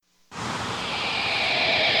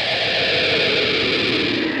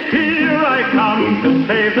come to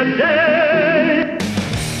save the day.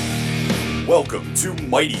 Welcome to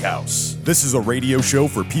Mighty House. This is a radio show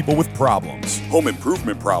for people with problems. Home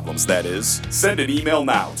improvement problems, that is. Send an email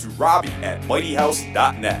now to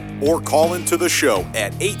robbie@mightyhouse.net or call into the show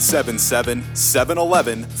at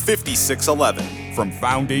 877-711-5611. From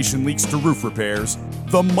foundation leaks to roof repairs,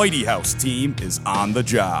 the Mighty House team is on the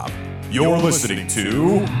job. You're listening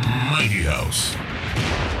to Mighty House.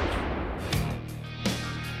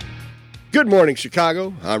 Good morning,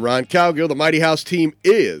 Chicago. I'm Ron Cowgill. The Mighty House team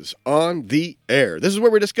is on the air. This is where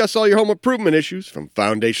we discuss all your home improvement issues, from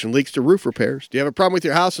foundation leaks to roof repairs. Do you have a problem with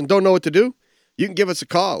your house and don't know what to do? You can give us a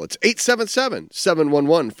call. It's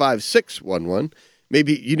 877-711-5611.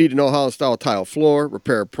 Maybe you need to know how to install a tile floor,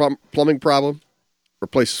 repair a plumbing problem,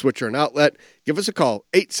 replace a switch or an outlet. Give us a call,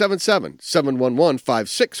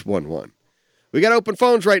 877-711-5611. We got open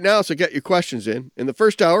phones right now, so get your questions in. In the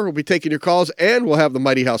first hour, we'll be taking your calls, and we'll have the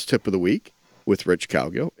Mighty House Tip of the Week with Rich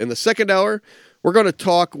Cowgill. In the second hour, we're going to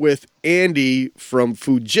talk with Andy from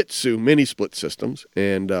Fujitsu Mini Split Systems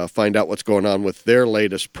and find out what's going on with their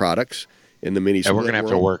latest products in the mini split we're going to have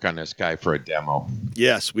world. to work on this guy for a demo.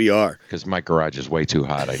 Yes, we are. Because my garage is way too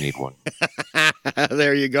hot. I need one.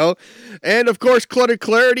 There you go. And, of course, Cluttered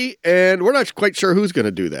Clarity, and we're not quite sure who's going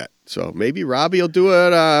to do that. So maybe Robbie will do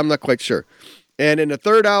it. I'm not quite sure. And in the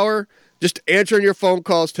third hour, just answering your phone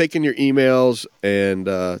calls, taking your emails, and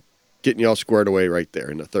getting you all squared away right there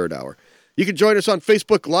in the third hour. You can join us on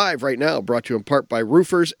Facebook Live right now, brought to you in part by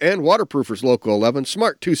Roofers and Waterproofers Local 11,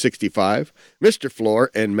 Smart 265, Mr. Floor,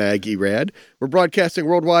 and Maggie Rad. We're broadcasting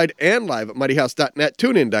worldwide and live at mightyhouse.net,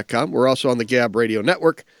 tunein.com. We're also on the Gab Radio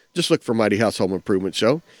Network. Just look for Mighty House Home Improvement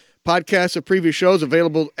Show. Podcasts of previous shows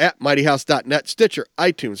available at mightyhouse.net, Stitcher,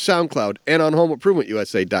 iTunes, SoundCloud, and on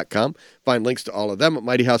homeimprovementusa.com. Find links to all of them at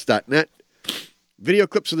mightyhouse.net. Video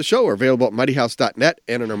clips of the show are available at mightyhouse.net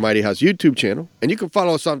and on our Mighty House YouTube channel. And you can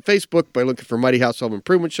follow us on Facebook by looking for Mighty House Home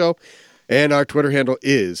Improvement Show. And our Twitter handle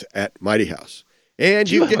is at Mighty House. And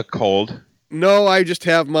Do you have a cold? No, I just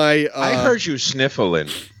have my... I heard you sniffling.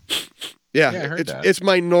 Yeah, I heard that. It's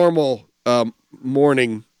my normal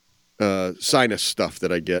morning sinus stuff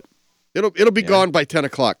that I get. It'll be gone by 10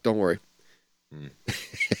 o'clock. Don't worry.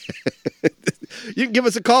 You can give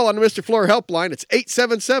us a call on the Mr. Floor helpline. It's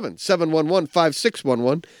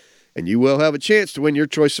 877-711-5611. And you will have a chance to win your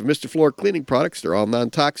choice of Mr. Floor cleaning products. They're all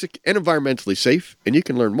non-toxic and environmentally safe. And you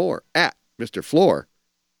can learn more at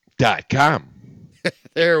MrFloor.com.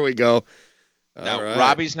 There we go. Now, right.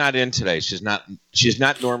 Robbie's not in today. She's not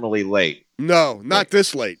normally late. No, not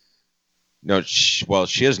this late. No,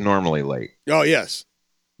 she is normally late. Oh, yes.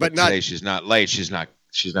 But not today she's not late. She's not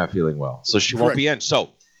feeling well. So she won't be in. So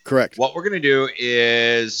correct. What we're going to do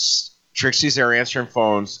is Trixie's there answering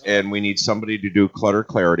phones, and we need somebody to do Clutter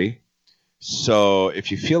Clarity. So if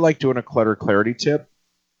you feel like doing a Clutter Clarity tip,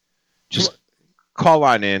 just call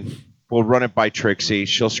on in. We'll run it by Trixie.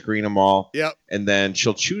 She'll screen them all. Yep. And then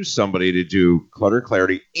she'll choose somebody to do Clutter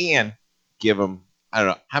Clarity and give them, I don't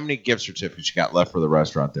know, how many gift certificates you got left for the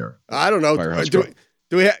restaurant there? I don't know.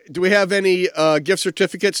 Do we have any gift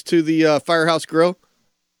certificates to the Firehouse Grill?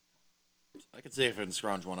 I could see if I can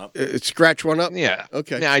scrounge one up. Scratch one up? Yeah.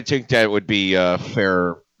 Okay. Yeah, I think that would be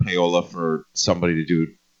fair payola for somebody to do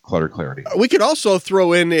Clutter Clarity. We could also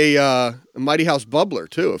throw in a Mighty House bubbler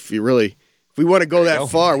too, if we want to go that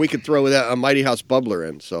far. We could throw a Mighty House bubbler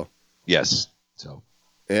in. So yes. So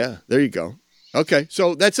yeah, there you go. Okay,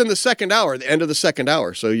 so that's in the second hour, the end of the second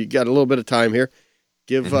hour. So you got a little bit of time here.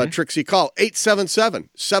 Give Trixie a call,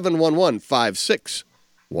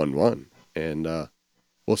 877-711-5611, and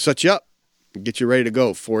we'll set you up and get you ready to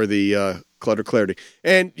go for the Clutter Clarity.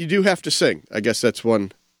 And you do have to sing. I guess that's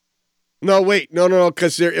one. No, wait. No,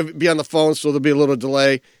 because it'll be on the phone, so there'll be a little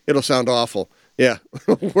delay. It'll sound awful. Yeah,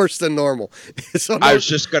 worse than normal. So I was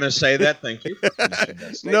just going to say that. Thank you.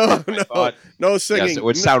 No singing. Yes, it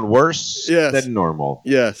would sound worse than normal.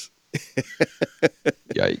 Yes.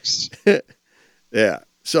 Yikes. Yeah.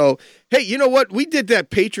 So, hey, you know what? We did that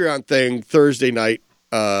Patreon thing Thursday night,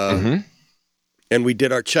 and we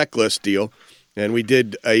did our checklist deal, and we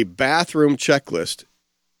did a bathroom checklist.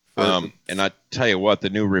 And I tell you what, the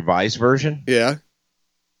new revised version. Yeah.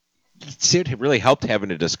 It really helped having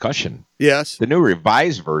a discussion. Yes. The new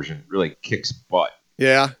revised version really kicks butt.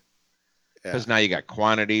 Yeah. Because now you got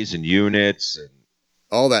quantities and units and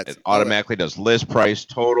all that. It automatically does list price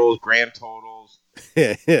totals, grand totals,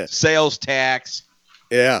 sales tax.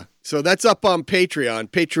 Yeah. So that's up on Patreon,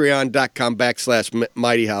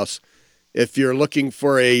 patreon.com/Mighty House. If you're looking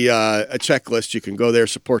for a checklist, you can go there,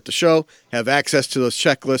 support the show, have access to those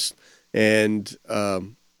checklists, and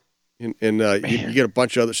you get a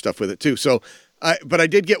bunch of other stuff with it too. So But I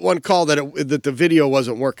did get one call that the video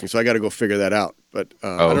wasn't working, so I got to go figure that out. But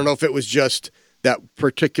I don't know if it was just that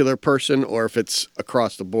particular person or if it's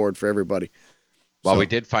across the board for everybody. Well, we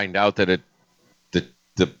did find out that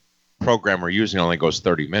the program we're using only goes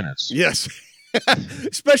 30 minutes. Yes.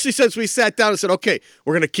 Especially since we sat down and said, okay,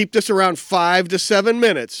 we're going to keep this around 5 to 7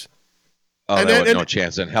 minutes. Oh, and there was no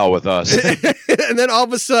chance in hell with us. And then all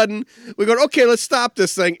of a sudden, we go, okay, let's stop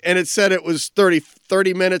this thing. And it said it was 30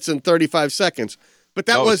 minutes and 35 seconds. But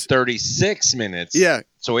that was 36 minutes. Yeah.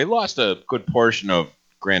 So we lost a good portion of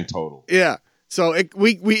grand total. Yeah. So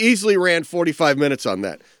we easily ran 45 minutes on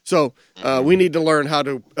that. So we need to learn how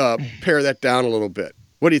to pare that down a little bit.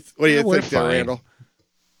 What do you think there, Randall?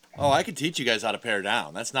 Oh, I can teach you guys how to pare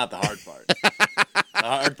down. That's not the hard part. The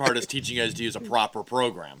hard part is teaching you guys to use a proper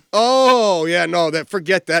program. Oh, yeah, no,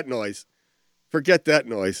 forget that noise. Forget that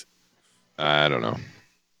noise. I don't know.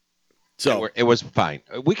 So it was fine.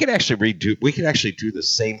 We could actually do the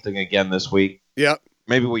same thing again this week. Yeah.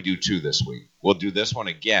 Maybe we do 2 this week. We'll do this one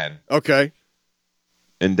again. Okay.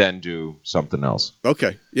 And then do something else.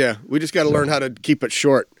 Okay. Yeah, we just got to learn how to keep it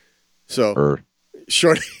short. So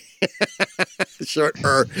short. Short.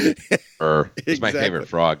 It's my favorite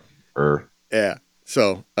frog. Yeah.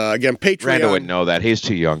 So again, Patreon. Randall wouldn't know that. He's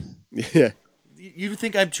too young. Yeah. You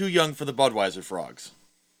think I'm too young for the Budweiser frogs?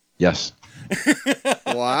 Yes.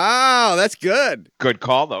 Wow, that's good. Good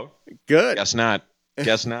call, though. Good. Guess not.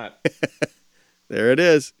 There it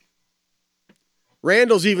is.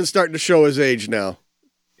 Randall's even starting to show his age now.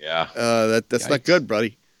 Yeah. That's not good,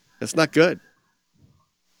 buddy. That's not good.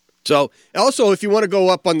 So, also, if you want to go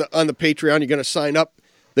up on the Patreon, you're going to sign up.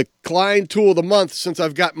 The Klein Tool of the Month, since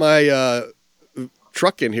I've got my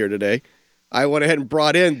truck in here today, I went ahead and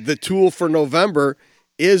brought in the tool for November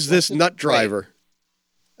is this nut driver.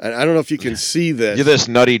 And I don't know if you can see this. You're this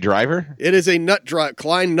nutty driver? It is a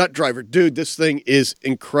Klein nut driver. Dude, this thing is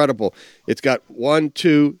incredible. It's got 1,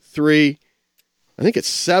 2, 3, I think it's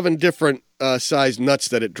 7 different size nuts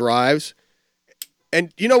that it drives.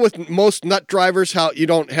 And you know, with most nut drivers, how you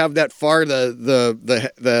don't have that far. Is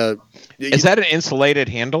that an insulated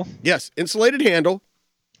handle? Yes, insulated handle.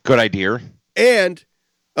 Good idea. And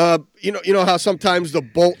you know how sometimes the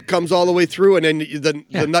bolt comes all the way through, and then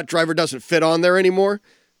the nut driver doesn't fit on there anymore.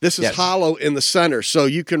 This is hollow in the center, so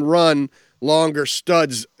you can run longer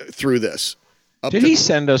studs through this. Did he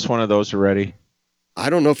send us one of those already? I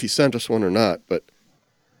don't know if he sent us one or not, but.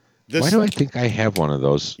 Why do I think I have one of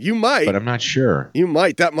those? You might. But I'm not sure. You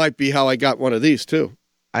might. That might be how I got one of these, too.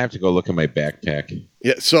 I have to go look at my backpack.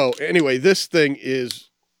 Yeah, so anyway, this thing is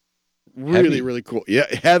really, heavy. Really cool. Yeah,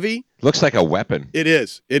 heavy. Looks like a weapon. It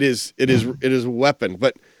is. It is a weapon,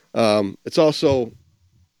 but it's also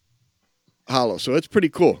hollow, so it's pretty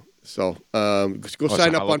cool. So go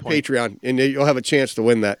sign up on Patreon, and you'll have a chance to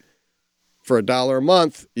win that. For $1 a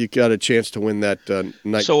month, you got a chance to win that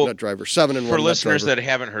nut driver 7-in-1. For listeners that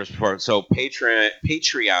haven't heard before, so Patreon,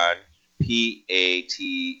 Patreon,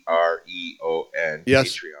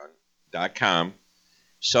 yes. Patreon.com.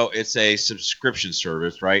 So it's a subscription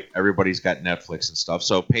service, right? Everybody's got Netflix and stuff.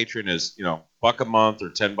 So Patreon is, $1 a month or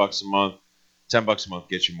 $10 a month. $10 a month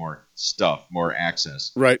gets you more stuff, more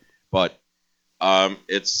access. Right. But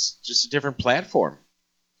it's just a different platform.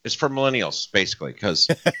 It's for millennials, basically, because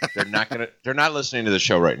they're not listening to the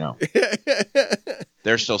show right now.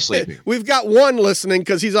 They're still sleeping. We've got one listening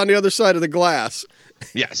because he's on the other side of the glass.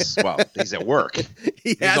 Yes, well, he's at work.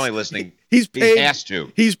 He's only listening. He's paid. He has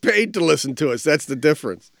to. He's paid to listen to us. That's the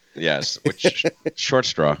difference. Yes, which short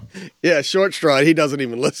straw. Yeah, short straw. He doesn't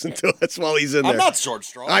even listen to us while he's in there. I'm not short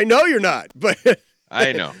straw. I know you're not, but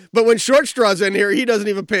I know. But when short straw's in here, he doesn't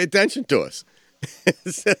even pay attention to us.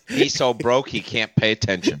 He's so broke he can't pay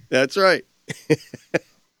attention. That's right.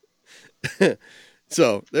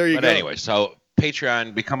 So there you go. But anyway, so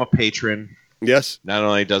Patreon, become a patron. Yes. Not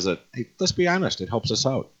only does it, let's be honest, it helps us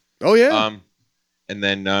out. Oh yeah. And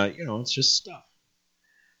then it's just stuff.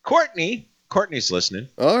 Courtney's listening.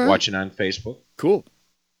 All right. Watching on Facebook. Cool.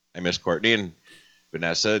 I miss Courtney and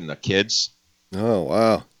Vanessa and the kids. Oh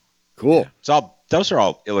wow. Cool. Yeah. Those are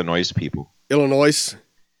all Illinois people. Illinois.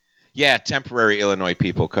 Yeah, temporary Illinois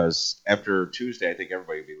people, because after Tuesday, I think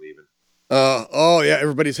everybody will be leaving. Oh, yeah,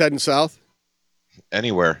 everybody's heading south?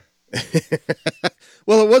 Anywhere.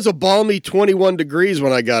 Well, it was a balmy 21 degrees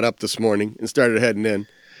when I got up this morning and started heading in.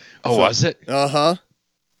 Oh, was it? Uh-huh.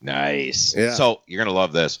 Nice. Yeah. So, you're going to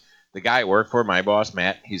love this. The guy I work for, my boss,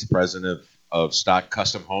 Matt, he's president of Stock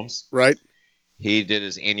Custom Homes. Right. He did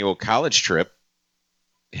his annual college trip.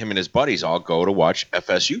 Him and his buddies all go to watch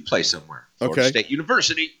FSU play somewhere. Florida State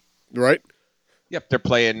University. Right. Yep, they're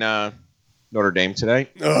playing Notre Dame today.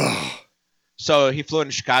 Oh. So he flew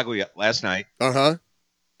into Chicago last night, Uh-huh.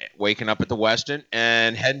 waking up at the Westin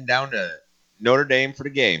and heading down to Notre Dame for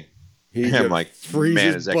the game. He's I'm gonna like, freeze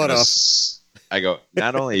man, his is that butt going off. I go,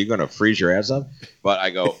 not only are you going to freeze your ass up, but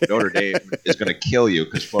I go, Notre Dame is going to kill you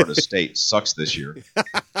because Florida State sucks this year.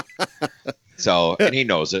 So, and he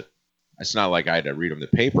knows it. It's not like I had to read him the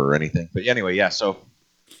paper or anything. But anyway, yeah. So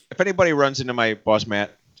if anybody runs into my boss,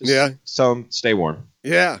 Matt, just tell him stay warm.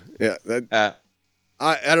 Yeah.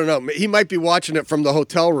 I don't know. He might be watching it from the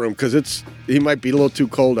hotel room because he might be a little too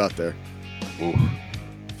cold out there. Ooh.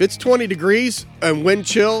 If it's 20 degrees and wind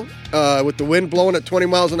chill, with the wind blowing at 20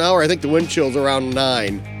 miles an hour, I think the wind chill's around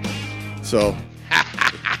 9. So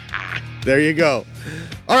there you go.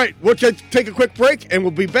 All right, we'll take a quick break, and we'll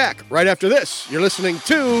be back right after this. You're listening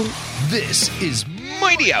to... This is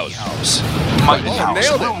Mighty House. Mighty Oh, House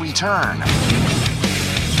nailed it. will return.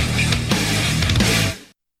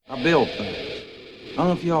 I built things. I don't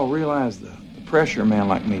know if y'all realize the pressure a man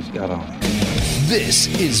like me's got on him. This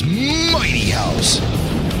is Mighty House.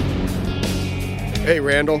 Hey,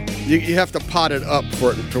 Randall, you have to pot it up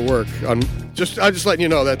for it to work. I'm just letting you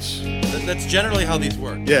know that's generally how these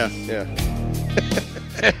work. yeah.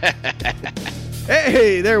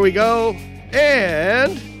 Hey, there we go.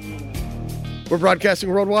 And we're broadcasting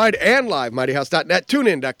worldwide and live, mightyhouse.net,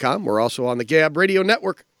 tunein.com. We're also on the Gab Radio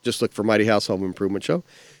Network. Just look for Mighty House Home Improvement Show.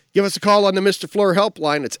 Give us a call on the Mr. Floor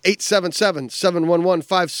helpline. It's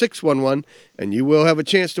 877-711-5611, and you will have a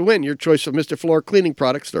chance to win your choice of Mr. Floor cleaning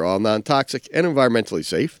products. They're all non-toxic and environmentally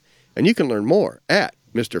safe, and you can learn more at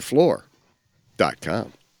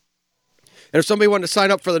MrFloor.com. And if somebody wanted to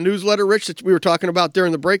sign up for the newsletter, Rich, that we were talking about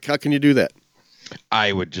during the break, how can you do that?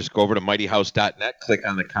 I would just go over to mightyhouse.net, click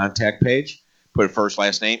on the contact page, put first,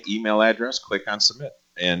 last name, email address, click on submit.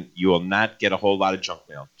 And you will not get a whole lot of junk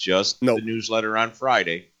mail. Just the newsletter on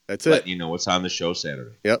Friday. That's it. Letting you know what's on the show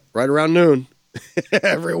Saturday. Yep, right around noon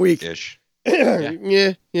every week. Ish.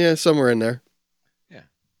 Yeah, somewhere in there. Yeah.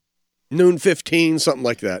 Noon 15, something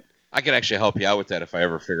like that. I could actually help you out with that if I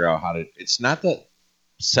ever figure out how to. It's not that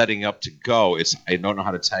setting up to go. It's I don't know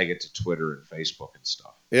how to tag it to Twitter and Facebook and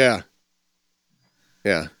stuff. Yeah,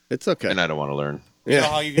 it's okay. And I don't want to learn. You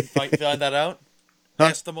know how you can find that out?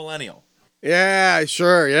 Ask the millennial. Yeah,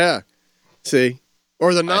 sure, yeah. See?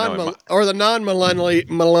 Or the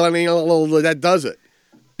non-millennial that does it.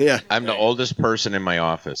 Yeah. I'm the oldest person in my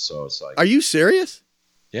office, so it's like. Are you serious?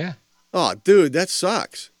 Yeah. Oh, dude, that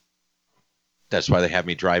sucks. That's why they have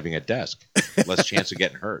me driving a desk. Less chance of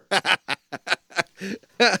getting hurt.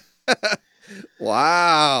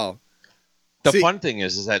 Wow. The fun thing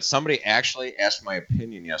is that somebody actually asked my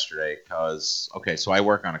opinion yesterday because, so I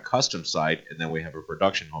work on a custom site and then we have a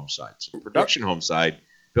production home site. So the production home site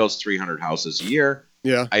builds 300 houses a year.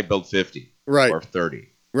 Yeah. I build 50. Right. Or 30.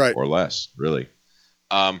 Right. Or less, really.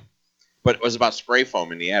 But it was about spray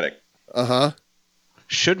foam in the attic. Uh-huh.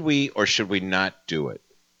 Should we or should we not do it?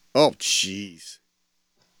 Oh, jeez.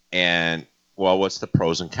 And, well, what's the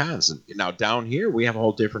pros and cons? And now, down here, we have a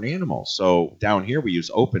whole different animal. So down here, we use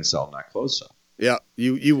open cell, not closed cell. Yeah,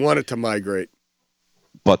 you want it to migrate.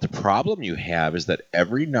 But the problem you have is that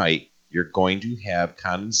every night you're going to have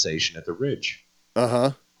condensation at the ridge.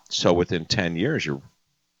 Uh-huh. So within 10 years, your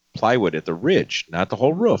plywood at the ridge, not the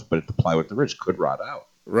whole roof, but at the plywood at the ridge could rot out.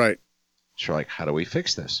 Right. So like, how do we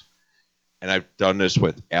fix this? And I've done this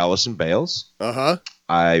with Allison Bales. Uh-huh.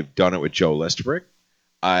 I've done it with Joe Lestabrick.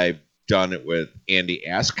 I've done it with Andy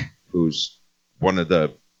Ask, who's one of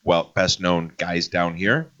the best-known guys down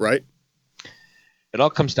here. Right. It all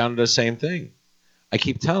comes down to the same thing. I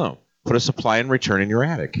keep telling them, put a supply and return in your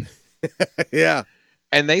attic. Yeah.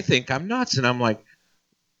 And they think I'm nuts. And I'm like,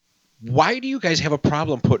 why do you guys have a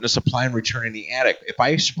problem putting a supply and return in the attic? If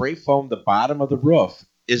I spray foam the bottom of the roof,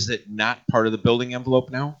 is it not part of the building envelope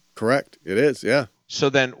now? Correct. It is, yeah. So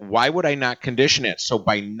then why would I not condition it? So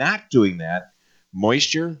by not doing that,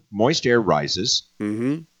 moist air rises.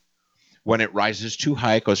 Mm-hmm. When it rises too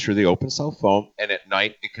high, it goes through the open cell foam, and at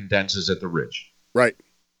night it condenses at the ridge. Right.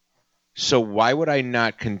 So why would I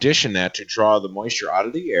not condition that to draw the moisture out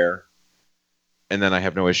of the air, and then I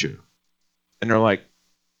have no issue? And they're like,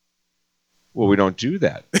 well, we don't do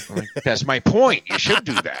that. I'm like, that's my point. You should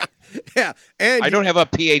do that. Yeah. And I don't have a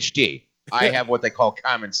PhD. I have what they call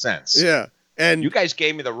common sense. Yeah. And You guys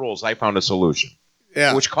gave me the rules. I found a solution.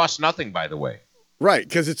 Yeah. Which costs nothing, by the way. Right,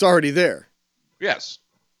 because it's already there. Yes.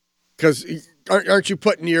 Because aren't you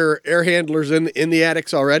putting your air handlers in the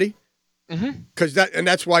attics already? Mm-hmm. Because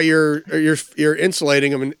that's why you're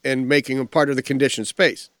insulating them and making them part of the conditioned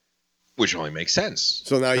space. Which only makes sense.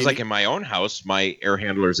 So now Because like in my own house, my air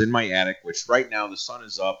handler is in my attic, which right now the sun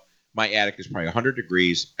is up. My attic is probably 100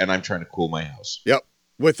 degrees, and I'm trying to cool my house. Yep.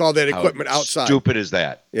 with all that How equipment outside. Stupid is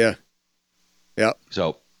that? Yeah. Yeah.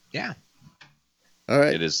 So, yeah, All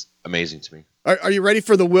right. it is amazing to me. Are you ready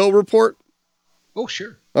for the Will report? Oh,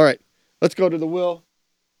 sure. All right. Let's go to the Will.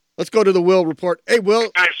 Let's go to the Will report. Hey,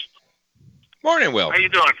 Will, Guys, Morning, Will. how you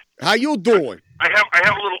doing? how you doing? I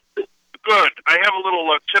have a little good. I have a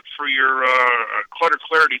little tip for your clutter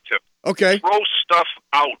clarity tip. Okay. Throw stuff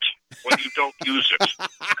out when you don't use it.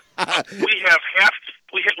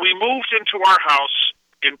 We moved into our house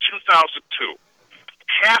in 2002.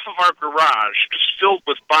 Half of our garage is filled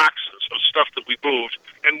with boxes of stuff that we moved,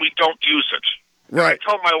 and we don't use it. Right. I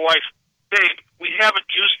told my wife, Babe, we haven't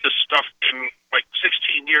used this stuff in like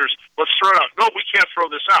 16 years. Let's throw it out. No, we can't throw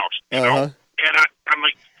this out. You know? And I'm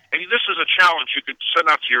like, and this is a challenge you could send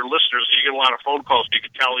out to your listeners. You get a lot of phone calls. You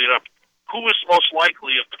can tally it up. Who is most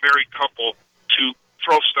likely of the married couple to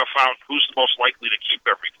throw stuff out? Who's the most likely to keep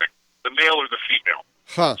everything? The male or the female?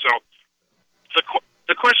 Huh. So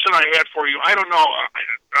the question I had for you, I don't know.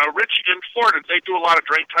 Rich, in Florida, they do a lot of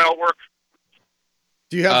drain tile work.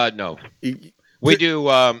 Do you have? No. y- We do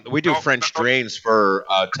No, French no. drains for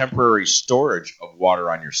temporary storage of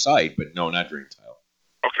water on your site, but no, not drain tile.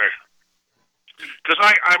 Okay. Because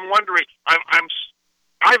I'm wondering,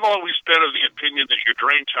 I've always been of the opinion that your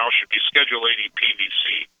drain tile should be Schedule 80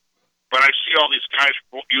 PVC. But I see all these guys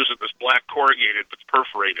using this black corrugated that's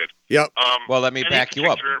perforated. Yep. Well, let me Any back you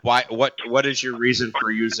up. particular- Why? What is your reason for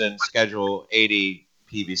using Schedule 80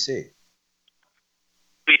 PVC?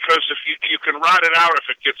 Because if you can rot it out if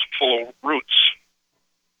it gets full of roots.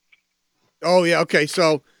 Oh, yeah. Okay.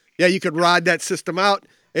 So, yeah, you could rod that system out.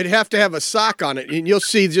 It'd have to have a sock on it. And you'll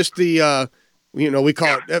see just the, we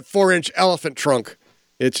call it that 4-inch elephant trunk.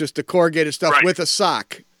 It's just the corrugated stuff Right. with a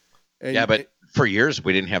sock. And, Yeah, but for years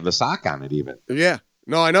we didn't have the sock on it even, Yeah.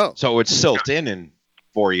 No, I know. so it would silt in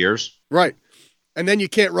 4 years. Right. And then you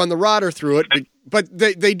can't run the rotter through it. But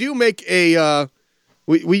they do make a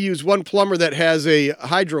we use one plumber that has a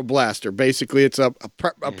hydro blaster. Basically, it's a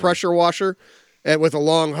pressure washer and with a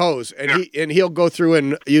long hose. And he'll go through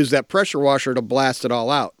and use that pressure washer to blast it all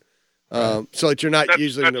out. So that you're not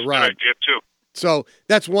using that's the a good rod. idea, too. So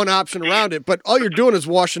that's one option around it. But all you're doing is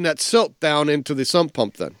washing that silt down into the sump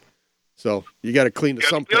pump then. So you got to clean the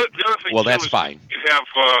sump The pump. other thing, Well, too, that's is fine. You have,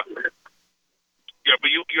 but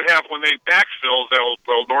you have, when they backfill,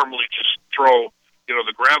 they'll normally just throw,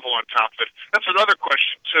 the gravel on top of it. That's another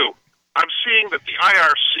question, too. I'm seeing that the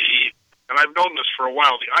IRC, and I've known this for a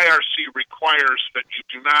while, the IRC requires that you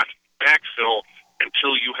do not backfill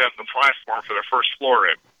until you have the platform for the first floor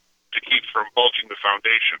in to keep from bulging the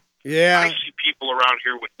foundation. Yeah. I see people around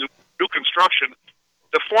here with new construction.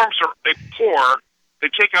 The forms they pour. They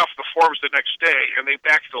take off the forms the next day and they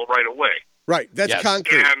backfill right away. Right. That's Yes.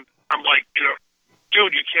 concrete. And I'm like,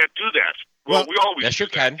 dude, you can't do that. Well, we always yes, do you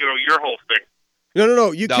that, can. your whole thing.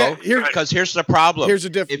 No. You No, can't. Here, because here's the problem. Here's a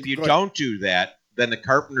difference. If you Go ahead. don't do that, then the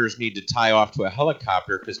carpenters need to tie off to a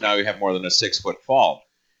helicopter because now you have more than a 6-foot fall.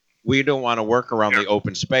 We don't want to work around the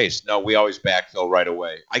open space. No, we always backfill right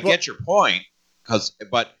away. I get your point,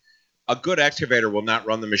 but a good excavator will not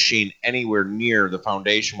run the machine anywhere near the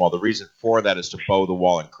foundation wall. The reason for that is to bow the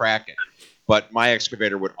wall and crack it. But my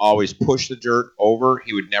excavator would always push the dirt over.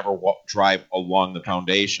 He would never drive along the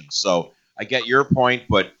foundation. So I get your point,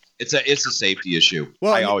 but it's a safety issue.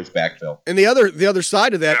 Well, I always backfill. And the other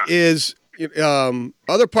side of that is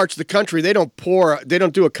other parts of the country they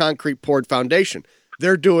don't do a concrete poured foundation.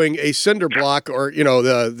 They're doing a cinder block or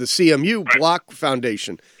the CMU block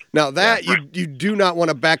foundation. Now that you do not want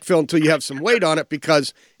to backfill until you have some weight on it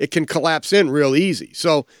because it can collapse in real easy.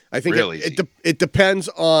 So I think it depends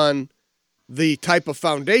on the type of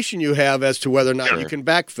foundation you have as to whether or not you can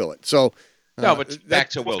backfill it. So No, but back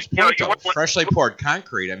to Will's point, though, freshly poured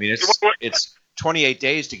concrete. I mean, it's 28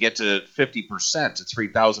 days to get to 50% to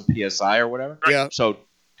 3,000 psi or whatever. Yeah. So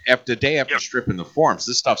the day after stripping the forms,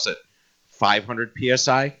 this stuff's at 500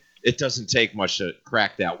 psi. It doesn't take much to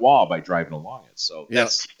crack that wall by driving along it. So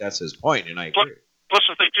that's his point, and I agree. Plus,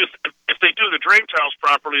 if they do the drain tiles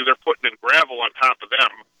properly, they're putting in gravel on top of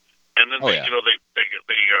them, and then they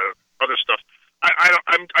other stuff.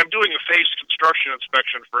 I'm doing a phased construction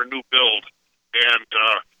inspection for a new build, and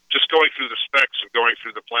just going through the specs and going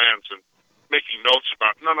through the plans and making notes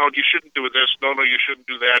about no, you shouldn't do this. No, you shouldn't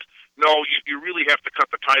do that. No, you really have to cut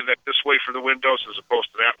the tie deck this way for the windows as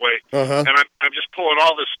opposed to that way. Uh-huh. And I'm just pulling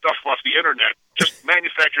all this stuff off the internet, just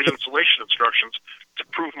manufacturing insulation instructions to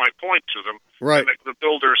prove my point to them. Right. And the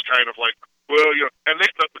builder's kind of like, well, and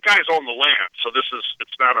the guys own the land, so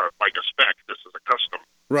it's not like a spec. This is a custom.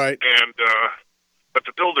 Right. And but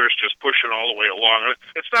the builder's just pushing all the way along.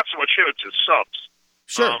 It's not so much him; it's his subs.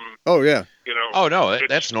 Sure. Oh yeah. Oh no,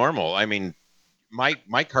 that's normal. I mean,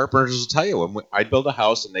 my carpenters will tell you, when I build a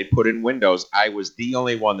house and they put in windows, I was the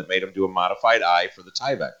only one that made them do a modified eye for the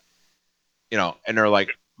Tyvek. And they're like,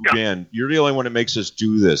 man, you're the only one that makes us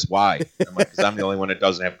do this. Why? I'm like, because I'm the only one that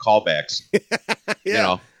doesn't have callbacks.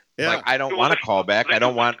 Yeah. Like, I don't want a callback. I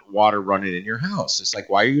don't want water running in your house. It's like,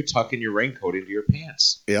 why are you tucking your raincoat into your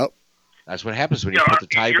pants? Yep. That's what happens when you put the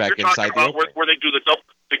Tyvek you're inside the about opening. where they do the double.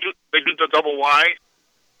 They do the double Y.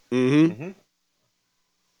 Mm-hmm.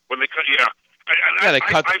 When they cut, They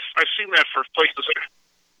cut. I've seen that for places.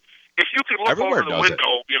 If you can look Everywhere over the does window,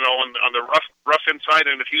 on the rough inside,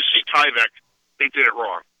 and if you see Tyvek, they did it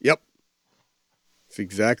wrong. Yep. That's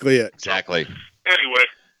exactly it. Exactly. Anyway,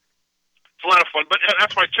 it's a lot of fun. But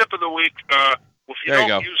that's my tip of the week. If you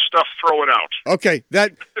don't use stuff, throw it out. Okay.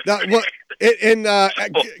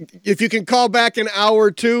 If you can call back an hour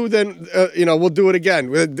or two, then we'll do it again.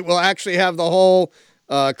 We'll actually have the whole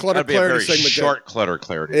clutter That'd be a clarity very segment. short clutter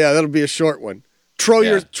clarity. Yeah, that'll be a short one. Throw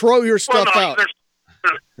your stuff out.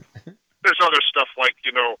 There's other stuff like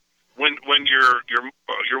when your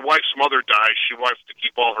wife's mother dies, she wants to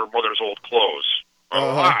keep all her mother's old clothes.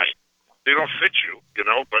 Why? They don't fit you,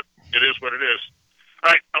 but it is what it is. All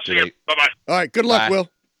right, I'll see you. Bye-bye. All right, good luck, Will.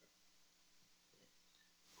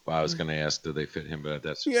 Well, I was going to ask, do they fit him? But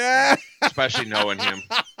that's especially knowing him,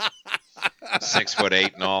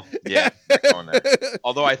 6'8" and all. Yeah, not going there.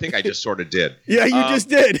 Although I think I just sort of did. Yeah, you just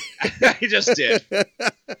did. I just did.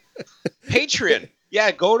 Patreon. Yeah,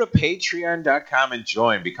 go to patreon.com and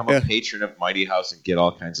join. Become a patron of Mighty House and get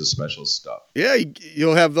all kinds of special stuff. Yeah,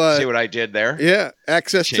 you'll have... See what I did there? Yeah,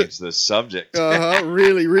 access Change the subject.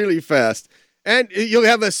 Really, really fast. And you'll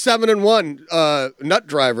have a 7-in-1 nut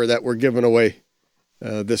driver that we're giving away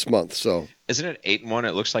this month. So isn't it 8-in-1?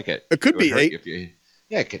 It looks like it. It could be 8. You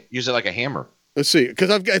could use it like a hammer. Let's see,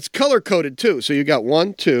 because it's color coded too. So you got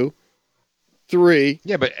 1, 2, 3.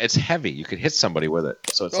 Yeah, but it's heavy. You could hit somebody with it.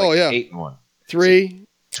 So it's 8-in-1. 3.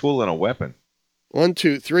 Tool and a weapon. 1,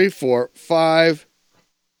 2, 3, 4, 5,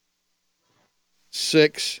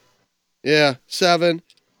 6. Yeah, 7.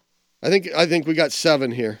 I think we got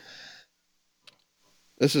 7 here.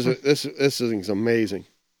 This thing's amazing.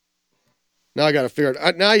 Now I got to figure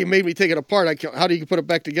it. Now you made me take it apart. How do you put it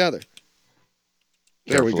back together?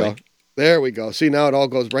 There we go. There we go. See, now it all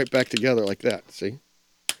goes right back together like that. See?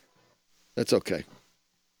 That's okay.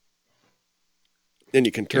 Then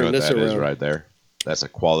you can turn this around. That is around. right there. That's a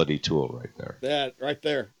quality tool right there. That right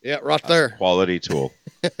there. Yeah, right there. Quality tool.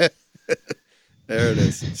 There it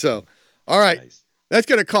is. So, all right. Nice. That's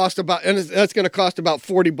going to cost about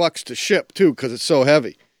 $40 to ship too, because it's so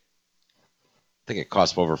heavy. I think it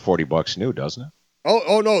costs over $40 new, doesn't it?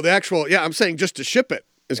 Oh no, the actual. Yeah, I'm saying just to ship it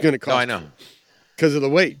is going to cost. No, I know. Because of the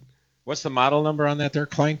weight. What's the model number on that there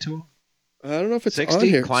Klein tool? I don't know if it's 60? on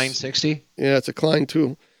here. Klein 60? Yeah, it's a Klein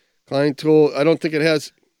tool. Klein tool. I don't think it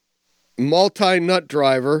has multi-nut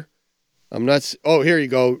driver. I'm not. Oh, here you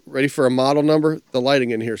go. Ready for a model number? The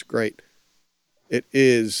lighting in here is great. It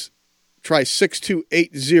is. Try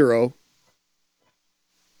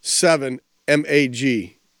 62807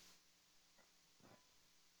 MAG.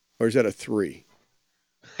 Or is that a 3?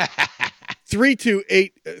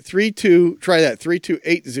 32832. Try that.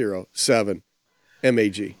 32807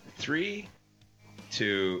 MAG.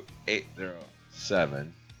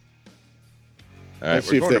 32807. All right,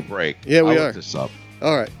 Let's we're going to break. Yeah, we I'll are. look this up.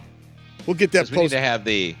 All right. We'll get that posted. We need to have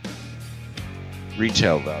the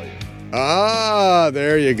retail value. Ah,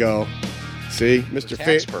 there you go. See, Mr.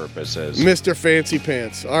 Tax purposes. Mr. Fancy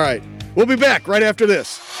Pants. All right. We'll be back right after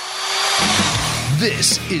this.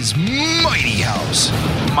 This is Mighty House.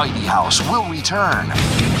 Mighty House will return.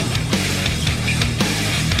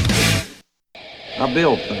 I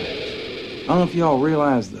build things. I don't know if y'all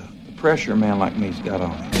realize the pressure a man like me's got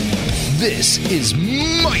on him. This is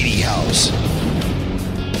Mighty House.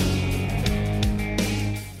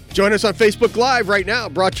 Join us on Facebook Live right now,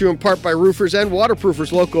 brought to you in part by Roofers and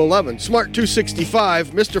Waterproofers Local 11, Smart 265,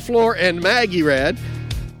 Mr. Floor, and Maggie Rad.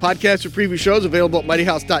 Podcasts or preview shows available at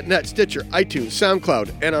mightyhouse.net, Stitcher, iTunes,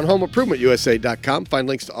 SoundCloud, and on homeimprovementusa.com. Find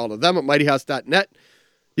links to all of them at mightyhouse.net.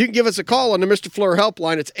 You can give us a call on the Mr. Floor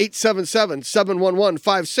helpline. It's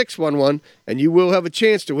 877-711-5611, and you will have a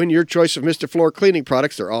chance to win your choice of Mr. Floor cleaning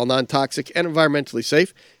products. They're all non-toxic and environmentally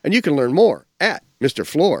safe, and you can learn more at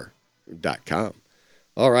MrFloor.com.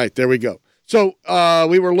 All right, there we go. So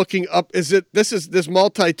we were looking up. This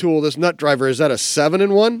multi-tool, this nut driver? Is that a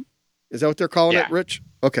 7-in-1? Is that what they're calling it, Rich?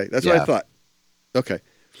 Okay, that's what I thought. Okay,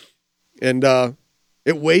 and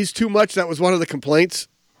it weighs too much. That was one of the complaints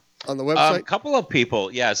on the website. A couple of people,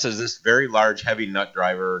 it says this very large, heavy nut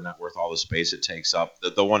driver, not worth all the space it takes up.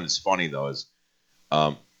 The one that's funny though is,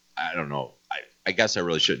 I don't know. I guess I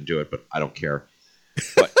really shouldn't do it, but I don't care.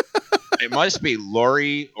 But it must be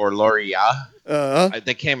Lori or Loria.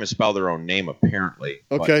 They can't even spell their own name, apparently.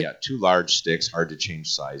 Okay. But yeah, too large sticks, hard to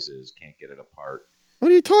change sizes, can't get it apart.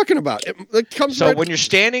 What are you talking about? It comes So right- when you're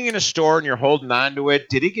standing in a store and you're holding on to it,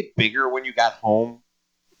 did it get bigger when you got home?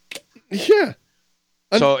 Yeah.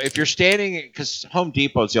 So if you're standing, because Home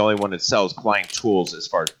Depot is the only one that sells Klein tools as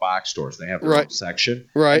far as box stores. They have their own section.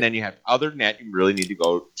 Right. And then you have, other than that, you really need to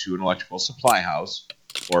go to an electrical supply house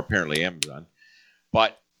or apparently Amazon.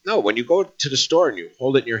 But no, when you go to the store and you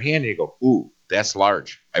hold it in your hand and you go, ooh, that's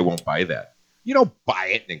large. I won't buy that. You don't buy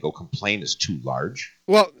it and then go complain it's too large.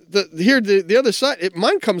 Well, the other side,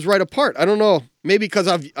 mine comes right apart. I don't know. Maybe because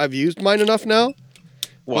I've used mine enough now.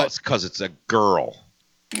 Well, it's because it's a girl.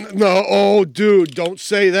 No, oh, dude, don't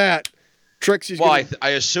say that. Trixie's. Well, I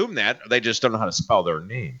assume that they just don't know how to spell their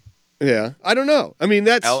name. Yeah, I don't know. I mean,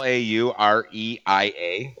 that's Laureia.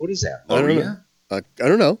 What is that? I don't know. I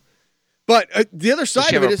don't know. But the other side Does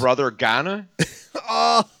she of have it a is brother Ghana?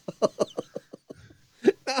 oh,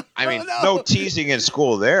 I mean, no teasing in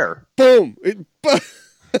school there. boom.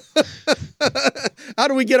 How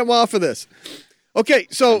do we get him off of this? Okay,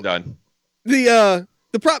 so I'm done.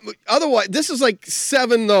 the problem. Otherwise, this is like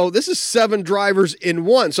 7 though. This is 7 drivers in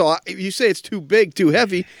one. So you say it's too big, too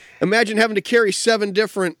heavy. Imagine having to carry 7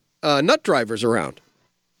 different nut drivers around.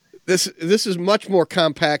 This is much more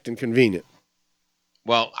compact and convenient.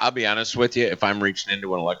 Well, I'll be honest with you. If I'm reaching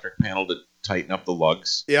into an electric panel to tighten up the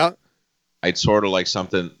lugs, Yeah. I'd sort of like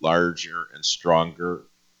something larger and stronger.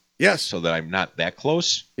 Yes. So that I'm not that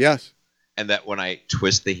close. Yes. And that when I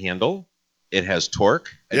twist the handle, it has torque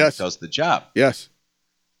and Yes. it does the job. Yes.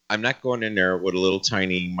 I'm not going in there with a little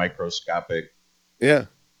tiny microscopic Yeah.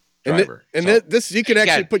 driver. And So, this you can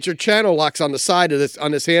actually again, put your channel locks on the side of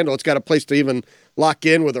this handle. It's got a place to even lock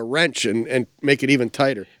in with a wrench and make it even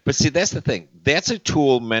tighter. But see, that's the thing. That's a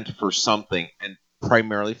tool meant for something, and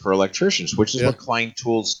primarily for electricians, which is what Klein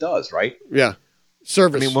Tools does, right? Yeah.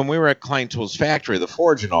 Service. I mean, when we were at Klein Tools factory, the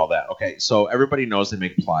forge and all that, okay, so everybody knows they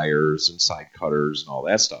make pliers and side cutters and all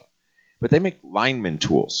that stuff. But they make lineman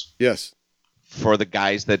tools. Yes. For the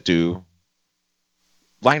guys that do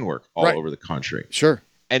line work all over the country. Sure.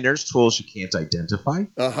 And there's tools you can't identify.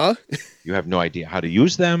 Uh-huh. You have no idea how to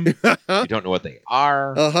use them. You don't know what they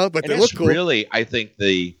are. Uh-huh, but and they that's look cool. Really, I think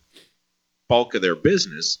the bulk of their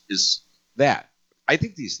business is that. I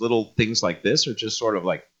think these little things like this are just sort of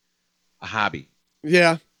like a hobby.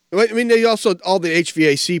 Yeah. I mean, they also, all the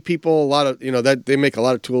HVAC people, a lot of, that they make a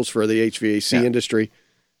lot of tools for the HVAC industry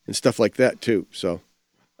and stuff like that too. So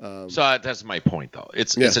that's my point though.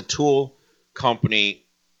 It's a tool company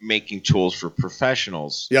making tools for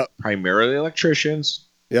professionals. Yep. Primarily electricians.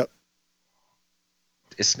 Yep.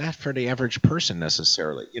 It's not for the average person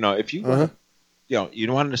necessarily. If you want,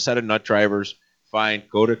 you wanted a set of nut drivers, fine,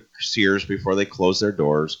 go to Sears before they close their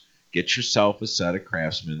doors. Get yourself a set of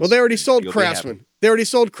Craftsman. Well, they already sold Craftsman. They already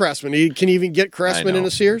sold Craftsman. Can you even get Craftsman in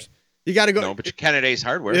a Sears? You got to go. No, but you can at Ace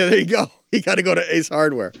Hardware. Yeah, there you go. You got to go to Ace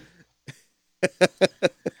Hardware.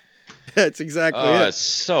 That's exactly it. It's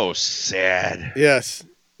so sad. Yes.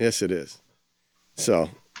 Yes, it is. So,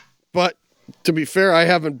 but to be fair, I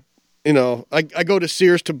haven't, I go to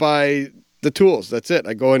Sears to buy the tools. That's it.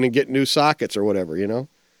 I go in and get new sockets or whatever,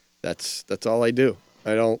 That's all I do.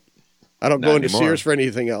 I don't go into Sears for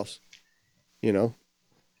anything else,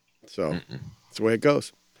 So that's the way it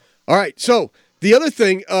goes. All right. So the other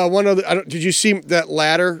thing, did you see that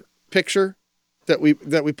ladder picture that we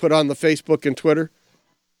put on the Facebook and Twitter?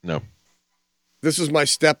 No. This is my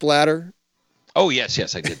step ladder. Oh, yes,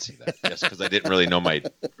 I did see that. Yes, because I didn't really know my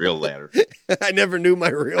real ladder. I never knew my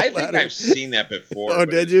real ladder. I think I've seen that before. Oh,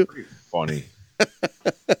 did you? Pretty funny.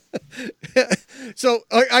 So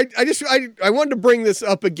I wanted to bring this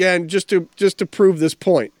up again just to prove this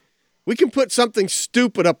point. We can put something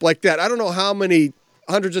stupid up like that. I don't know how many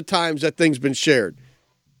hundreds of times that thing's been shared.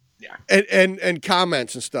 Yeah. And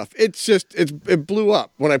comments and stuff. It's just it blew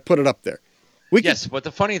up when I put it up there. But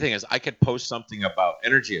the funny thing is I could post something about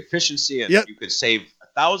energy efficiency and you could save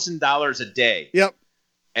 $1,000 a day. Yep.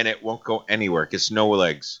 And it won't go anywhere. It gets no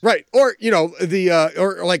legs. Right. Or,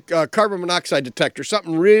 carbon monoxide detector,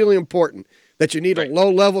 something really important that you need a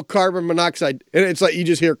low-level carbon monoxide. And it's like you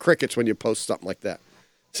just hear crickets when you post something like that.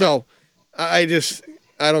 So I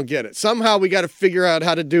don't get it. Somehow we got to figure out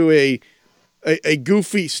how to do a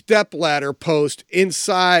goofy step ladder post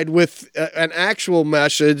inside with an actual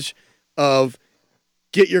message of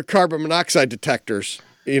get your carbon monoxide detectors,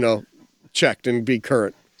 checked and be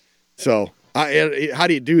current. So how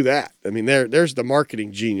do you do that? I mean, there's the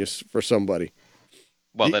marketing genius for somebody.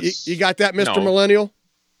 Well, you got that, Mr. Millennial?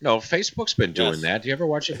 No, Facebook's been doing that. Do you ever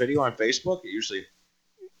watch a video on Facebook? It usually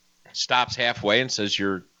stops halfway and says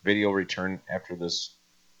your video return after this.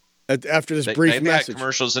 After this brief they've message. Got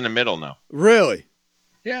commercials in the middle now. Really?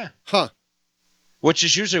 Yeah. Huh. Which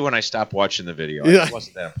is usually when I stop watching the video. Yeah. It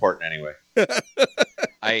wasn't that important anyway.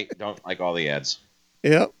 I don't like all the ads.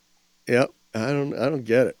 Yep. I don't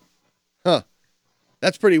get it. Huh.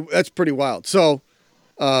 That's pretty wild. So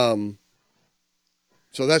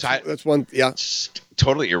that's one. Yeah. It's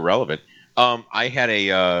totally irrelevant. I had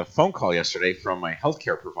a phone call yesterday from my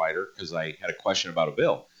healthcare provider because I had a question about a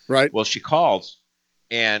bill. Right. Well, she called,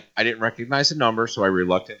 and I didn't recognize the number, so I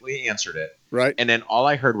reluctantly answered it. Right. And then all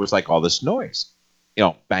I heard was like all this noise,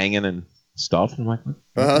 banging and stuff. And I'm like, what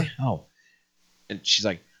the hell? And she's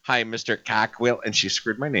like, "Hi, Mr. Cockwell," and she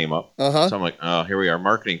screwed my name up. So I'm like, "Oh, here we are,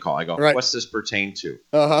 marketing call." I go, Right. "What's this pertain to?"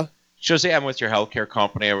 She goes, "Yeah, I'm with your healthcare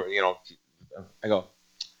company." I go,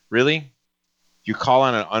 "Really? You call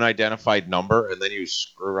on an unidentified number and then you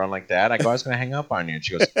screw around like that?" I go, "I was going to hang up on you." And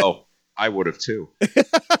she goes, "Oh, I would have too."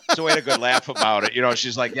 So we had a good laugh about it.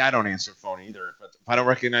 She's like, "Yeah, I don't answer the phone either. But if I don't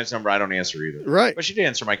recognize the number, I don't answer either." Right. But she did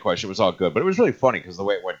answer my question. It was all good. But it was really funny because the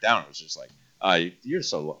way it went down, it was just like, you're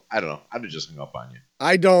so, I don't know. I'd have just hung up on you.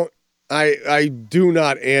 I do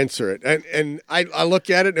not answer it. And I look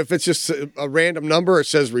at it, and if it's just a random number, it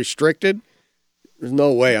says restricted. There's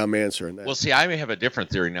no way I'm answering that. Well, see, I may have a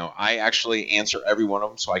different theory now. I actually answer every one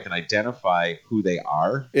of them so I can identify who they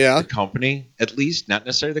are. Yeah. The company, at least, not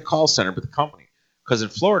necessarily the call center, but the company. Because in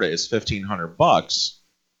Florida, it's $1,500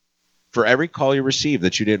 for every call you receive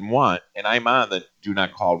that you didn't want, and I'm on the do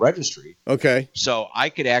not call registry. Okay. So I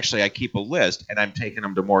keep a list, and I'm taking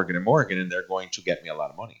them to Morgan & Morgan, and they're going to get me a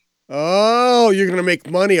lot of money. Oh, you're going to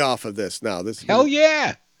make money off of this now. Hell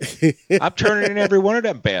yeah. I'm turning in every one of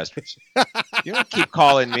them bastards. You don't keep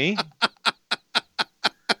calling me.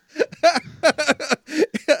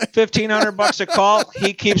 $1,500 a call.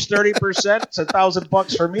 He keeps 30%. It's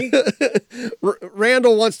 $1,000 for me.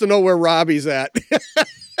 Randall wants to know where Robbie's at.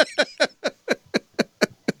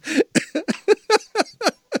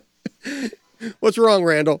 What's wrong,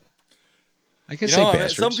 Randall? I can say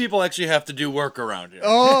bastards. Some people actually have to do work around here.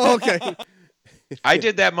 Oh, okay. I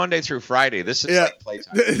did that Monday through Friday. This is like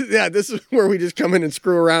playtime. Yeah, this is where we just come in and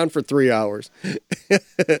screw around for 3 hours.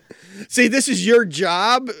 See, this is your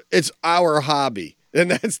job. It's our hobby.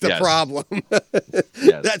 And that's the problem.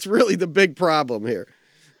 Yes. That's really the big problem here.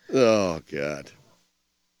 Oh, God.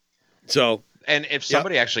 So. And if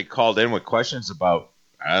somebody actually called in with questions about,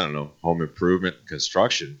 I don't know, home improvement,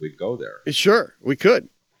 construction, we'd go there. Sure, we could.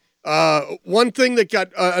 One thing that got,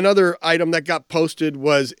 another item that got posted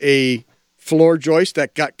was a floor joist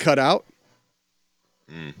that got cut out.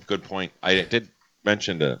 Good point. I did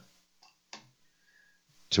mention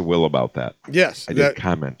to Will about that. Yes. I did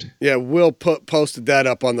comment. Yeah, Will posted that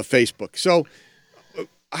up on the Facebook. So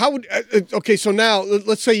how would so now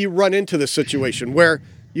let's say you run into this situation where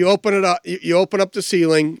you open it up, you open up the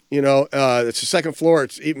ceiling, it's the second floor,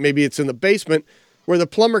 maybe it's in the basement where the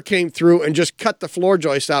plumber came through and just cut the floor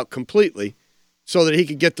joist out completely so that he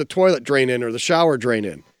could get the toilet drain in or the shower drain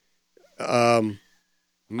in.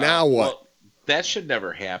 Now what? Well, that should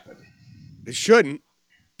never happen. It shouldn't,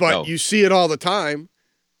 but you see it all the time,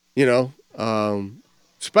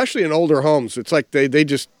 especially in older homes. It's like they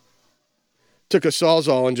just took a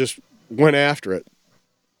Sawzall and just went after it.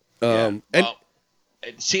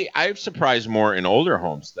 See, I'm surprised more in older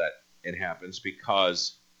homes that it happens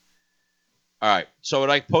because, all right, so what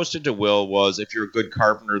I posted to Will was, if you're a good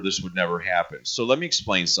carpenter, this would never happen. So let me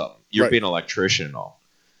explain something. You're being an electrician and all.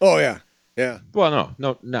 Oh, yeah. Yeah. Well,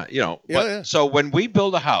 no, not, So when we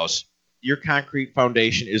build a house, your concrete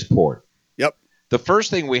foundation is poured. Yep. The first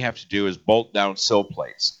thing we have to do is bolt down sill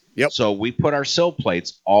plates. Yep. So we put our sill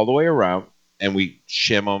plates all the way around, and we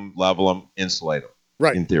shim them, level them, insulate them.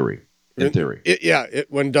 Right. In theory.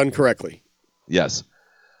 When done correctly. Yes.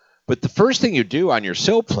 But the first thing you do on your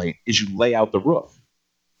sill plate is you lay out the roof.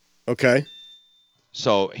 Okay.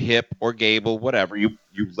 So hip or gable, whatever, you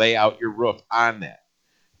lay out your roof on that.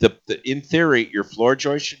 In theory, your floor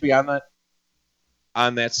joist should be on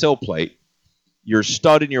that sill plate. Your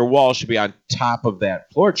stud in your wall should be on top of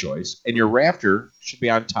that floor joist, and your rafter should be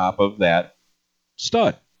on top of that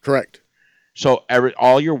stud. Correct. So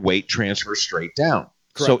all your weight transfers straight down.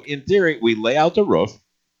 Correct. So in theory, we lay out the roof,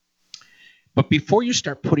 but before you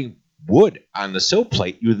start putting wood on the sill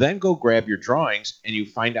plate, you then go grab your drawings and you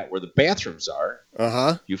find out where the bathrooms are.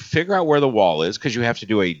 You figure out where the wall is because you have to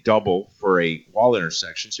do a double for a wall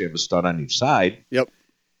intersection, so you have a stud on each side. Yep.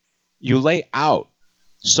 You lay out.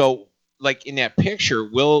 So, like in that picture,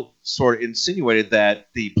 Will sort of insinuated that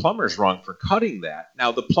the plumber's wrong for cutting that.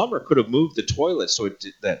 Now, the plumber could have moved the toilet so it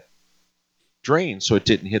did that drain so it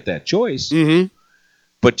didn't hit that joist. Mm-hmm.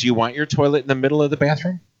 But do you want your toilet in the middle of the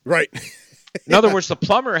bathroom? Right. In other words, the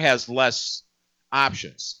plumber has less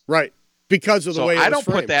options. Right. Because of the way it was I don't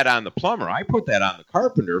framed. put that on the plumber. I put that on the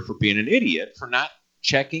carpenter for being an idiot, for not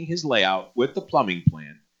checking his layout with the plumbing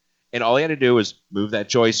plan. And all he had to do was move that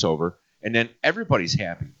joist over, and then everybody's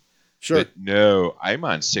happy. Sure. But no, I'm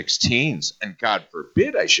on 16s, and God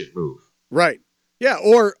forbid I should move. Right. Yeah,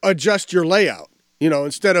 or adjust your layout.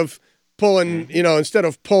 Instead of pulling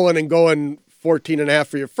and going 14.5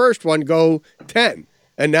 for your first one, go 10.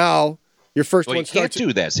 And now your first one starts. You can't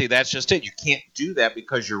do that. See, that's just it. You can't do that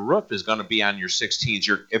because your roof is going to be on your 16s.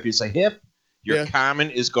 If it's a hip, your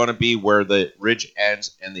common is going to be where the ridge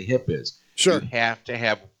ends and the hip is. Sure. You have to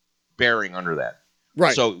have bearing under that.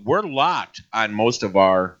 Right. So we're locked on most of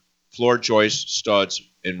our floor joists, studs,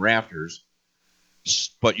 and rafters,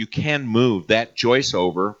 but you can move that joist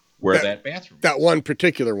over where that bathroom is. That one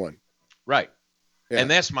particular one. Right. Yeah. And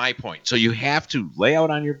that's my point. So you have to lay out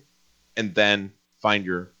on your, and then find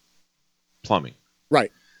your plumbing.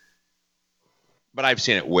 Right. But I've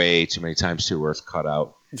seen it way too many times too, where it's cut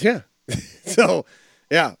out. Yeah. So,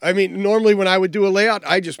 yeah. I mean, normally when I would do a layout,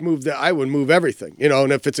 I would move everything,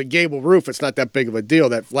 and if it's a gable roof, it's not that big of a deal.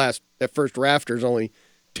 That first rafter is only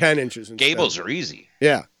 10 inches. Gables are easy.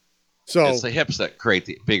 Yeah. So it's the hips that create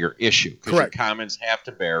the bigger issue. Correct. Your commons have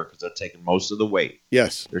to bear because they're taking most of the weight.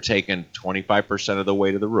 Yes. They're taking 25% of the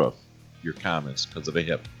weight of the roof, your commons, because of a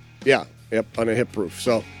hip. Yeah. Yep. On a hip roof.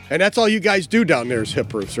 So, and that's all you guys do down there is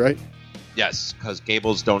hip roofs, right? Yes, because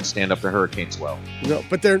gables don't stand up to hurricanes well. No,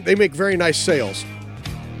 but they make very nice sails.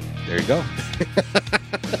 There you go.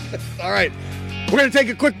 All right. We're going to take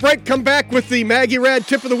a quick break, come back with the Maggie Rad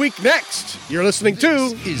tip of the week next. You're listening to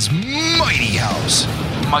This is Mighty House.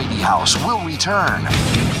 Mighty House will return.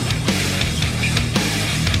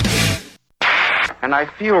 And I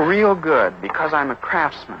feel real good because I'm a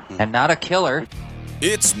craftsman. And not a killer.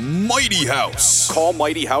 It's Mighty House. Call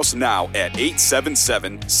Mighty House now at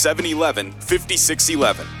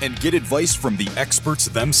 877-711-5611 and get advice from the experts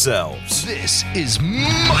themselves. This is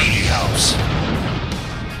Mighty House.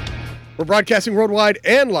 We're broadcasting worldwide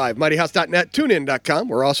and live, mightyhouse.net, tunein.com.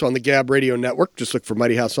 We're also on the Gab Radio Network. Just look for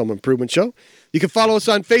Mighty House Home Improvement Show. You can follow us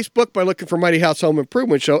on Facebook by looking for Mighty House Home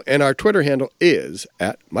Improvement Show, and our Twitter handle is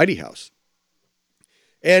 @MightyHouse.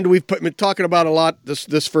 And we've been talking about a lot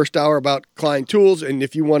this first hour about Klein Tools, and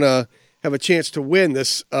if you want to have a chance to win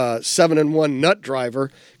this 7-in-1 nut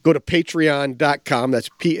driver, go to patreon.com. That's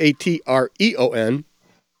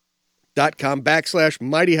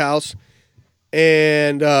patreon.com/Mighty House.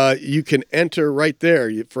 And you can enter right there.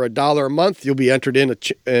 For $1 a month, you'll be entered in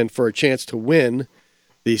and for a chance to win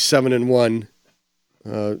the 7-in-1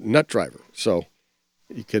 nut driver. So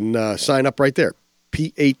you can sign up right there.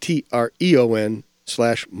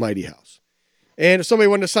 patreon/Mighty House. And if somebody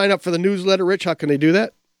wanted to sign up for the newsletter, Rich, how can they do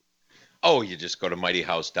that? Oh, you just go to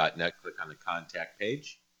mightyhouse.net, click on the contact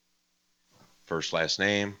page. First, last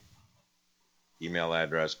name, email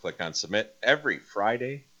address, click on submit. Every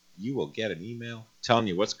Friday, you will get an email telling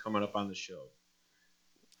you what's coming up on the show.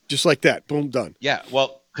 Just like that. Boom, done. Yeah,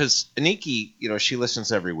 well, because Aniki, she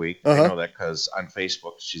listens every week. I know that because on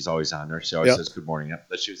Facebook, she's always on there. She always says good morning.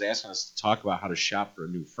 But she was asking us to talk about how to shop for a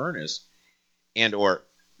new furnace, and or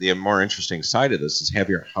the more interesting side of this is have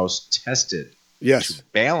your house tested to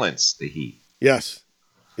balance the heat. Yes.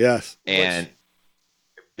 And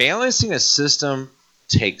balancing a system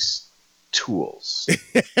takes tools.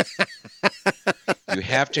 You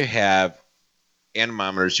have to have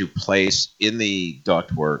anemometers you place in the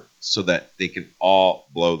ductwork so that they can all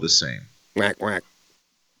blow the same. Whack, whack.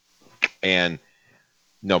 And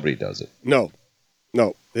nobody does it. No.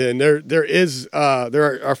 And there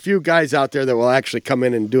are a few guys out there that will actually come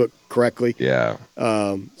in and do it correctly. Yeah.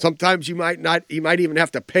 Sometimes you might even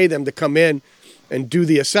have to pay them to come in and do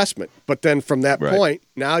the assessment. But then from that point,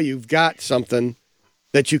 now you've got something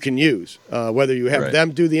that you can use. Whether you have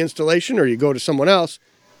them do the installation or you go to someone else,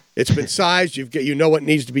 it's been sized. You know what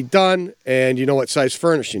needs to be done, and you know what size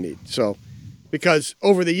furnace you need. So, because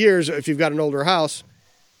over the years, if you've got an older house,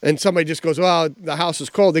 and somebody just goes, "Well, the house is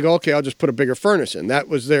cold," they go, "Okay, I'll just put a bigger furnace in." That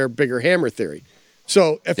was their bigger hammer theory.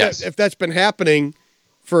 So if that's been happening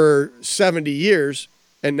for 70 years,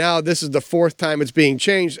 and now this is the fourth time it's being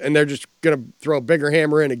changed, and they're just going to throw a bigger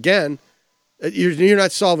hammer in again, you're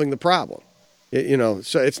not solving the problem.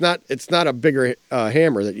 So it's not a bigger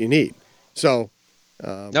hammer that you need. So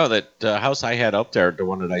no, that house I had up there, the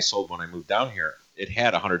one that I sold when I moved down here, it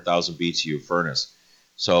had a 100,000 BTU furnace.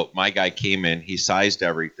 So my guy came in, he sized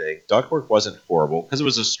everything. Ductwork wasn't horrible because it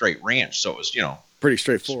was a straight ranch, so it was pretty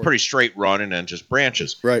straightforward, pretty straight run, and then just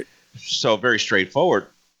branches. Right. So very straightforward.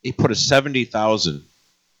 He put a 70,000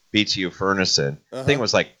 BTU furnace in. The thing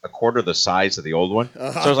was like a quarter the size of the old one. So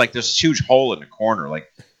it was like this huge hole in the corner.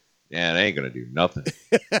 Like, yeah, it ain't going to do nothing.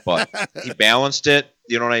 But he balanced it.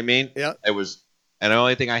 You know what I mean? Yeah. It was, and the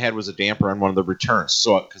only thing I had was a damper on one of the returns.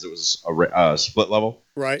 So, because it was a split level.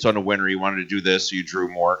 Right. So in the winter, you wanted to do this, so you drew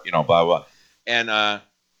more, blah, blah. And, yeah,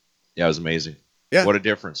 it was amazing. Yeah. What a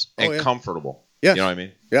difference. And comfortable. Yes. You know what I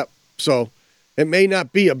mean? Yep. So it may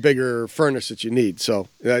not be a bigger furnace that you need. So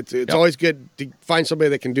it's always good to find somebody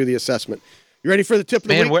that can do the assessment. You ready for the tip of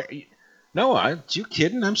the week? No, are you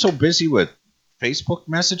kidding? I'm so busy with Facebook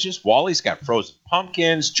messages. Wally's got frozen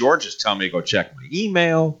pumpkins. George is telling me to go check my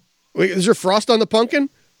email. Wait, is there frost on the pumpkin?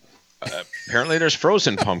 Apparently there's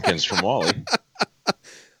frozen pumpkins from Wally.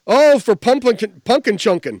 Oh, for pumpkin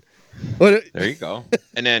chunkin'. There you go.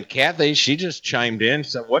 And then Kathy, she just chimed in.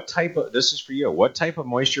 Said, this is for you. What type of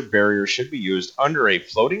moisture barrier should be used under a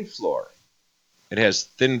floating floor? It has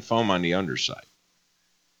thin foam on the underside.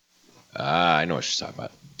 I know what she's talking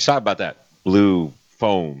about. She's talking about that blue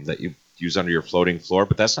foam that you use under your floating floor,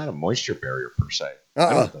 but that's not a moisture barrier per se. I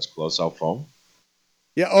don't know if that's close-out foam.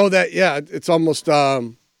 Yeah, it's almost,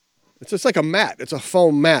 it's just like a mat. It's a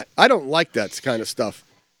foam mat. I don't like that kind of stuff.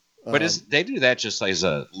 But they do that just as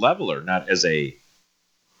a leveler, not as a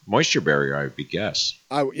moisture barrier, I would guess.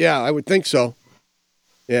 I would think so.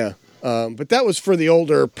 Yeah. But that was for the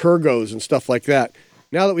older Pergos and stuff like that.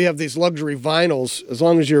 Now that we have these luxury vinyls, as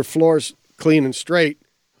long as your floor's clean and straight,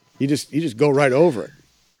 you just go right over it.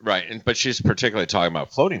 Right, but she's particularly talking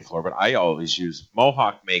about floating floor, but I always use,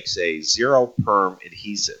 Mohawk makes a zero perm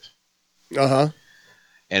adhesive.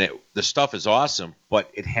 And the stuff is awesome,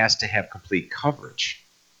 but it has to have complete coverage.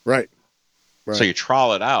 Right. So you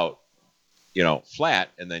trowel it out, flat,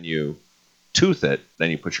 and then you tooth it, then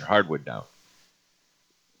you put your hardwood down.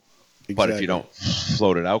 Exactly. But if you don't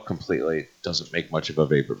float it out completely, it doesn't make much of a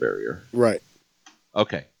vapor barrier. Right.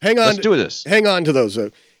 Okay. Let's do this. Hang on to those.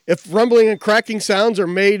 If rumbling and cracking sounds are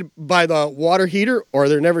made by the water heater or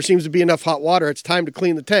there never seems to be enough hot water, it's time to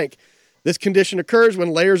clean the tank. This condition occurs when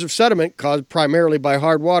layers of sediment, caused primarily by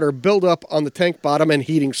hard water, build up on the tank bottom and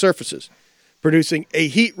heating surfaces, producing a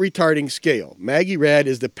heat-retarding scale. Maggie Rad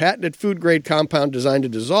is the patented food-grade compound designed to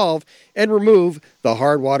dissolve and remove the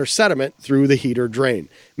hard water sediment through the heater drain.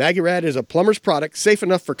 Maggie Rad is a plumber's product safe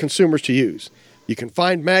enough for consumers to use. You can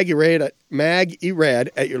find Maggie Rad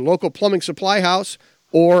at your local plumbing supply house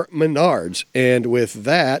or Menards. And with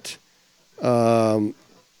that,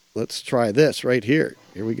 let's try this right here.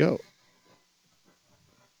 Here we go.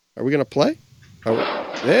 Are we going to play?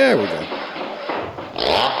 There we go.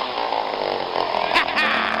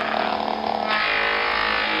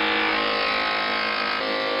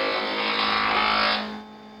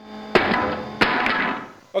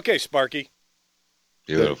 Okay, Sparky.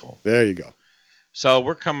 Beautiful. There you go. So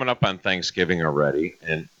we're coming up on Thanksgiving already,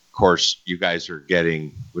 and of course, you guys are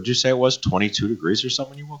getting, would you say it was 22 degrees or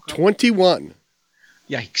something you woke up? 21.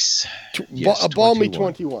 Yikes. A balmy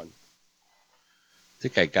 21. I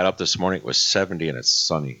think I got up this morning, it was 70 and it's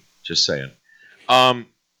sunny. Just saying.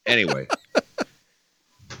 Anyway.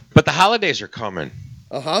 But the holidays are coming.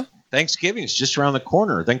 Thanksgiving's just around the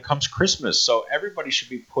corner. Then comes Christmas. So everybody should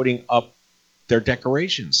be putting up their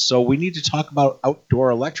decorations. So we need to talk about outdoor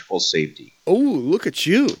electrical safety. Oh, look at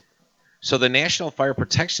you. So the National Fire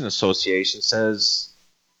Protection Association says,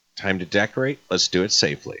 time to decorate. Let's do it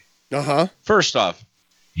safely. First off,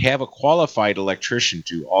 have a qualified electrician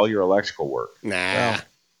do all your electrical work. Nah.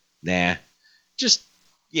 Just,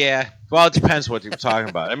 yeah. Well, it depends what you're talking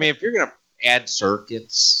about. I mean, if you're going to add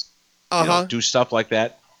circuits, do stuff like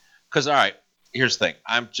that. Because, all right, here's the thing.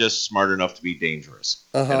 I'm just smart enough to be dangerous.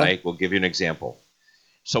 And I will give you an example.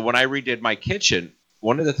 So when I redid my kitchen,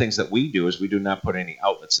 one of the things that we do is we do not put any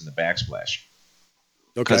outlets in the backsplash.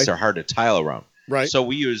 Because they're hard to tile around. Right. So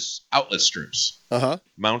we use outlet strips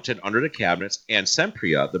mounted under the cabinets, and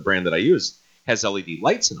Sempria, the brand that I use, has LED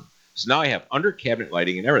lights in them. So now I have under cabinet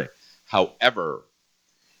lighting and everything. However,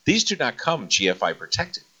 these do not come GFI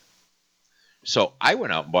protected. So I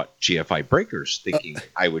went out and bought GFI breakers, thinking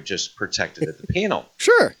I would just protect it at the panel.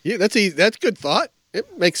 Sure, yeah, that's good thought.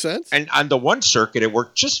 It makes sense. And on the one circuit, it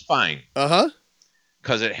worked just fine.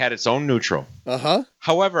 Because it had its own neutral.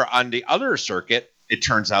 However, on the other circuit, it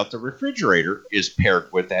turns out the refrigerator is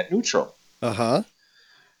paired with that neutral.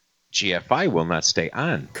 GFI will not stay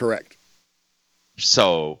on. Correct.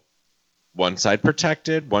 So one side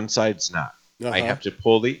protected, one side's not. I have to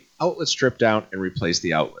pull the outlet strip down and replace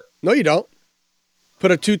the outlet. No, you don't. Put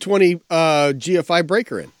a 220 GFI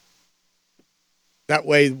breaker in. That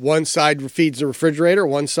way, one side feeds the refrigerator,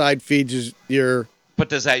 one side feeds your... But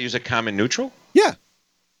does that use a common neutral? Yeah.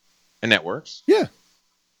 And that works? Yeah.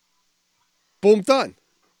 Boom, done.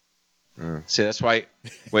 See, that's why.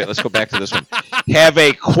 Wait, let's go back to this one. Have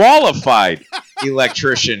a qualified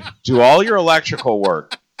electrician do all your electrical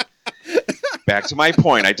work. Back to my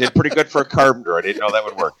point. I did pretty good for a carpenter. I didn't know that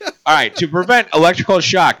would work. All right. To prevent electrical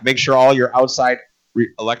shock, make sure all your outside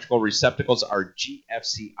electrical receptacles are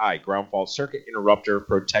GFCI, ground fault circuit interrupter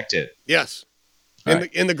protected. Yes.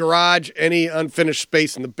 In the garage, any unfinished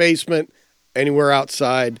space in the basement, anywhere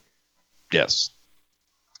outside. Yes.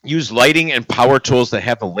 Use lighting and power tools that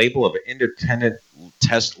have the label of an independent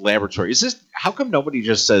test laboratory. How come nobody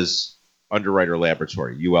just says Underwriter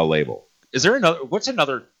Laboratory, UL label? Is there another? What's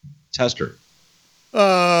another tester? There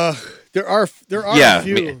are a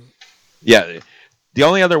few. Yeah. The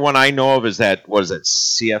only other one I know of is that, what is it,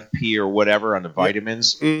 CFP or whatever on the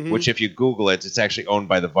vitamins, which if you Google it, it's actually owned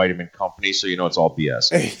by the vitamin company, so you know it's all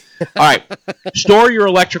BS. All right. Store your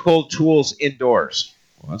electrical tools indoors.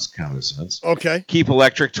 Well, that's common sense. Okay. Keep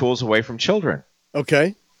electric tools away from children.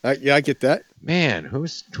 Okay. I get that. Man, who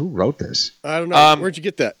wrote this? I don't know. Where'd you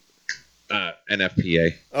get that?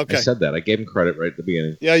 NFPA. Okay. I said that. I gave him credit right at the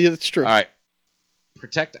beginning. Yeah, that's true. All right.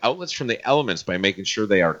 Protect outlets from the elements by making sure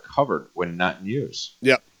they are covered when not in use.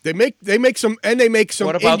 Yeah. They make some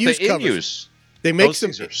What about in-use the covers. in-use? They make Those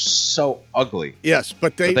things are so ugly. Yes,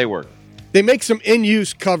 but they work. They make some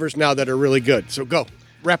in-use covers now that are really good. So go.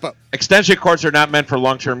 Wrap up. Extension cords are not meant for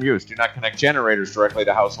long-term use. Do not connect generators directly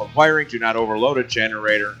to household wiring. Do not overload a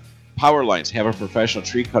generator. Power lines. Have a professional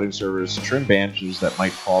tree cutting service. Trim branches that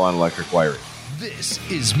might fall on electric wiring. This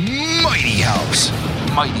is Mighty House.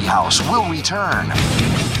 Mighty House will return.